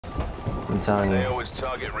I'm telling you. They always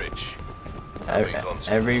target rich.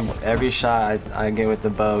 Every shot I get with the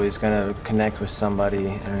bow is gonna connect with somebody,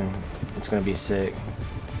 and it's gonna be sick.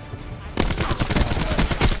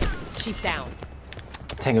 She's down.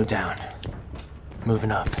 Tango down.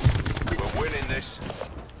 Moving up. We're winning this.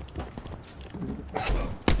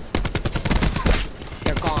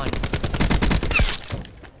 They're gone.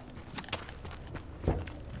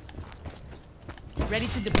 Ready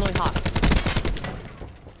to deploy hawk.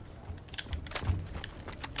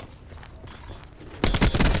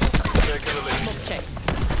 Smoke check.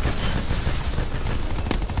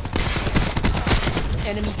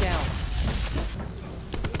 Enemy down.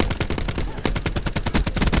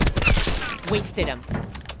 Wasted him.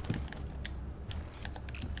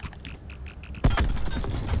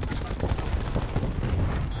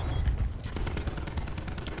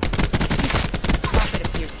 Profit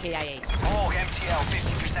appears KIA. Hawk MTL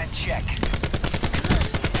 50% check.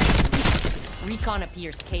 Recon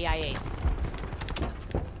appears KIA.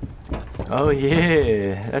 Oh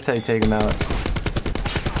yeah, that's how you take him out.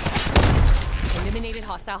 Eliminated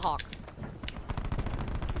hostile hawk.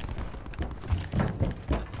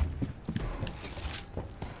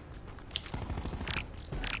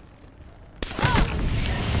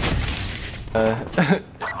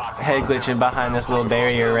 Head glitching behind this little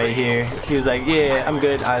barrier right here. He was like, yeah, I'm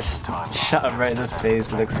good. I shot him right in the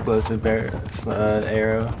face with explosive arrow. Shoot him.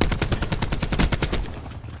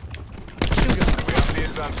 We have the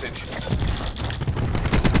advantage.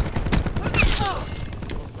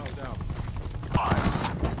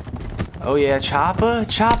 Oh yeah, chopper.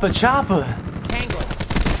 Tango.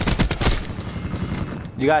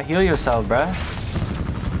 You gotta heal yourself, bruh.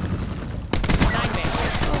 9-man.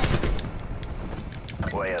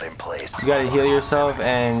 Wire in place. You gotta heal yourself,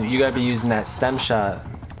 and you gotta be using that stem shot.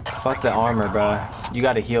 Fuck the armor, bruh. You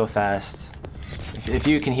gotta heal fast. If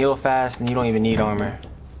you can heal fast, then you don't even need armor.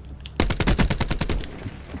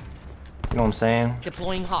 You know what I'm saying?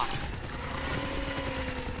 Deploying hawk.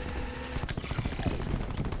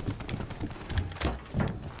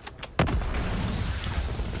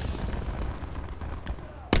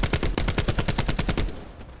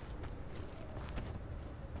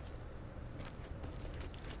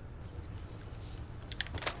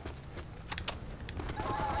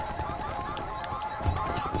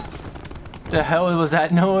 The hell was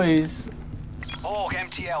that noise? Hawk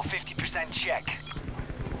MTL 50% check.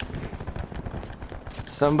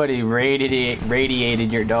 Somebody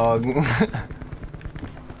radiated your dog. Your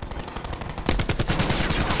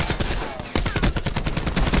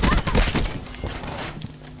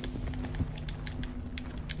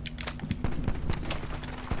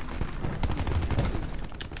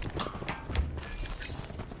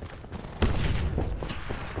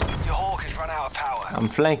Hawk has run out of power. I'm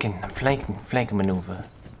flanking maneuver.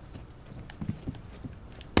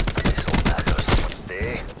 This'll matter someone's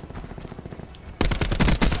day.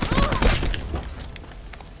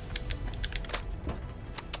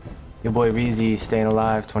 Your boy Reezy staying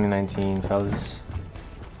alive 2019, fellas.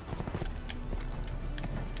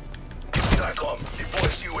 TACOM,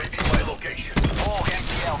 deploys UAV by location. Hawk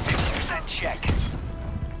MTL 50% check.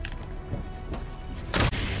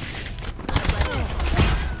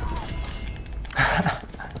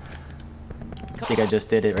 I think I just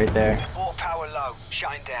did it right there. Hawk power low.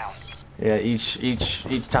 Shine down. Yeah,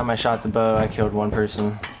 each time I shot the bow, I killed one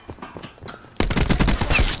person.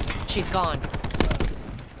 She's gone.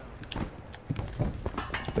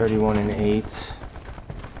 31 and 8.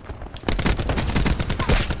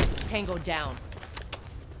 Tango down.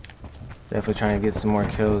 Definitely trying to get some more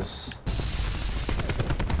kills.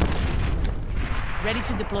 Ready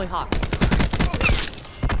to deploy hawk.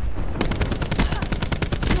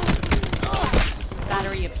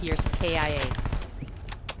 Battery appears KIA.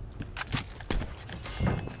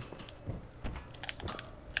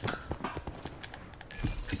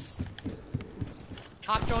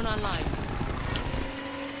 Hawk drone online.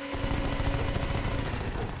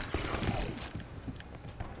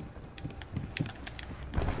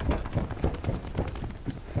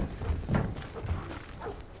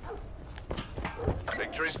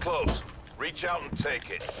 Victory's close. Reach out and take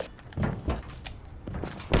it.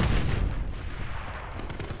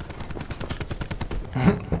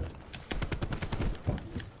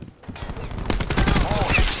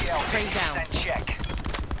 Hawk MTL Train down. 50% check.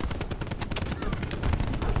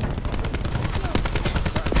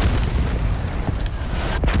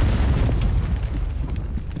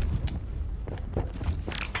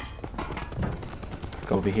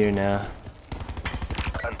 Go over here now.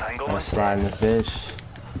 Gotta slide in this bitch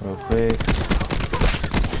real quick.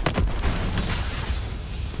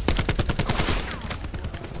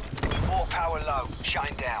 Hawk Power low.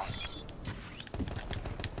 Shine down.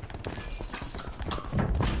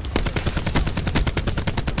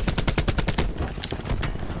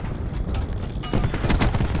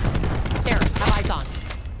 Sarah, have eyes on.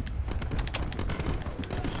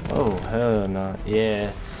 Oh, hell no.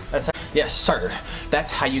 Yeah. Yes, sir.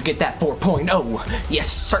 That's how you get that 4.0.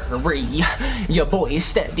 Yes, sir. Your boy is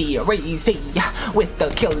SteadyReezy with the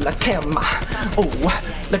killer camera.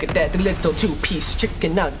 Oh, look at that little two-piece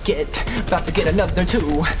chicken nugget. About to get another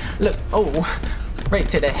two. Look, oh, right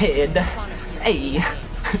to the head. Hey.